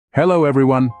Hello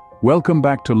everyone, welcome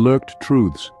back to Lurked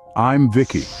Truths. I'm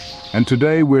Vicky, and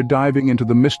today we're diving into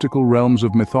the mystical realms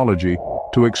of mythology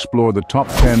to explore the top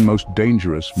 10 most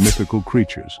dangerous mythical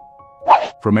creatures.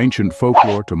 From ancient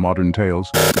folklore to modern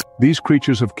tales, these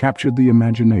creatures have captured the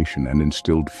imagination and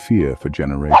instilled fear for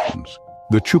generations.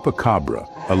 The chupacabra,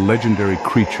 a legendary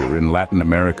creature in Latin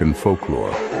American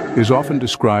folklore, is often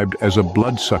described as a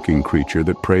blood-sucking creature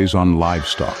that preys on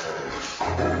livestock.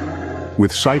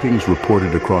 With sightings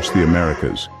reported across the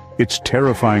Americas, its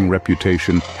terrifying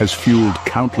reputation has fueled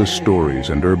countless stories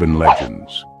and urban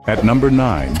legends. At number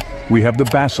 9, we have the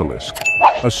basilisk,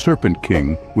 a serpent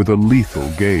king with a lethal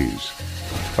gaze.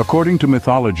 According to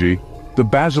mythology, the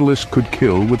basilisk could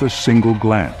kill with a single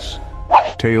glance.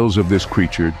 Tales of this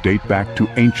creature date back to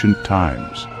ancient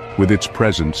times, with its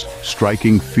presence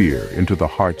striking fear into the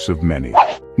hearts of many.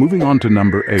 Moving on to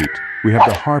number 8, we have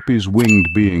the harpies, winged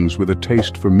beings with a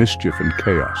taste for mischief and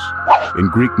chaos. In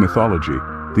Greek mythology,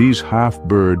 these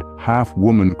half-bird,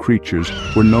 half-woman creatures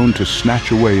were known to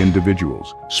snatch away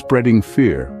individuals, spreading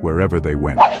fear wherever they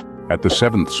went. At the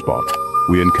 7th spot,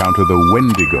 we encounter the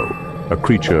Wendigo, a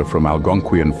creature from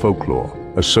Algonquian folklore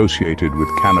associated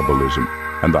with cannibalism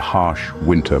and the harsh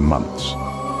winter months.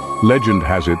 Legend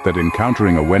has it that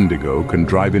encountering a Wendigo can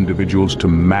drive individuals to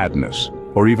madness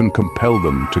or even compel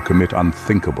them to commit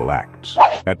unthinkable acts.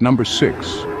 At number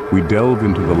 6, we delve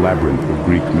into the labyrinth of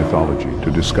Greek mythology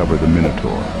to discover the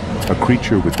Minotaur, a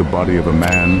creature with the body of a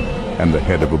man and the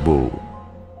head of a bull.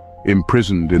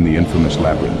 Imprisoned in the infamous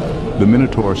labyrinth, the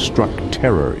Minotaur struck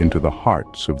terror into the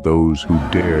hearts of those who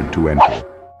dared to enter.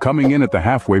 Coming in at the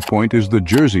halfway point is the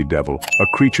Jersey Devil,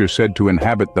 a creature said to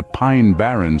inhabit the Pine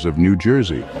Barrens of New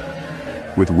Jersey.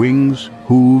 With wings,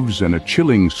 hooves, and a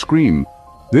chilling scream,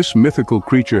 this mythical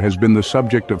creature has been the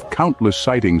subject of countless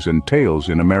sightings and tales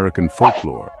in American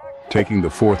folklore. Taking the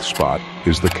 4th spot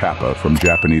is the kappa from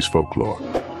Japanese folklore,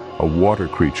 a water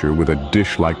creature with a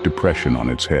dish-like depression on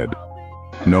its head.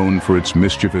 Known for its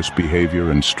mischievous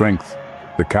behavior and strength,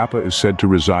 the kappa is said to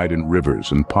reside in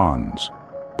rivers and ponds,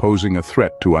 posing a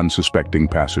threat to unsuspecting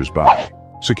passers-by.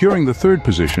 Securing the 3rd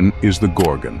position is the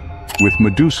gorgon, with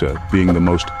Medusa being the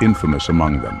most infamous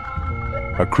among them.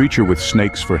 A creature with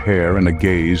snakes for hair and a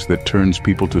gaze that turns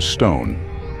people to stone,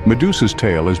 Medusa's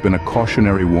tale has been a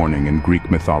cautionary warning in Greek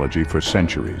mythology for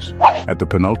centuries. At the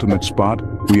penultimate spot,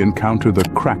 we encounter the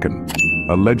Kraken,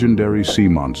 a legendary sea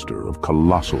monster of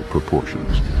colossal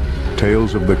proportions.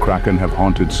 Tales of the Kraken have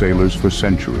haunted sailors for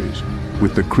centuries,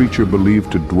 with the creature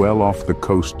believed to dwell off the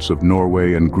coasts of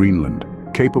Norway and Greenland,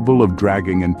 capable of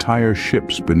dragging entire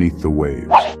ships beneath the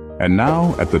waves. And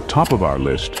now, at the top of our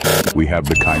list, we have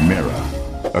the Chimera,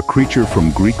 a creature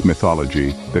from Greek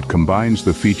mythology that combines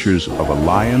the features of a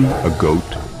lion, a goat,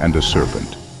 and a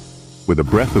serpent. With a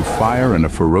breath of fire and a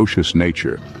ferocious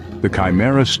nature, the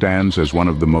Chimera stands as one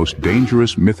of the most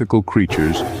dangerous mythical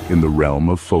creatures in the realm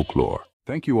of folklore.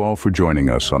 Thank you all for joining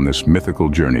us on this mythical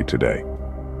journey today.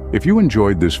 If you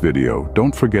enjoyed this video,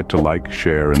 don't forget to like,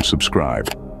 share, and subscribe.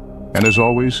 And as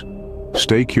always,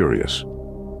 stay curious.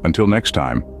 Until next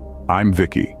time, I'm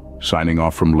Vicky, signing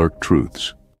off from Lurked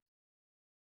Truths.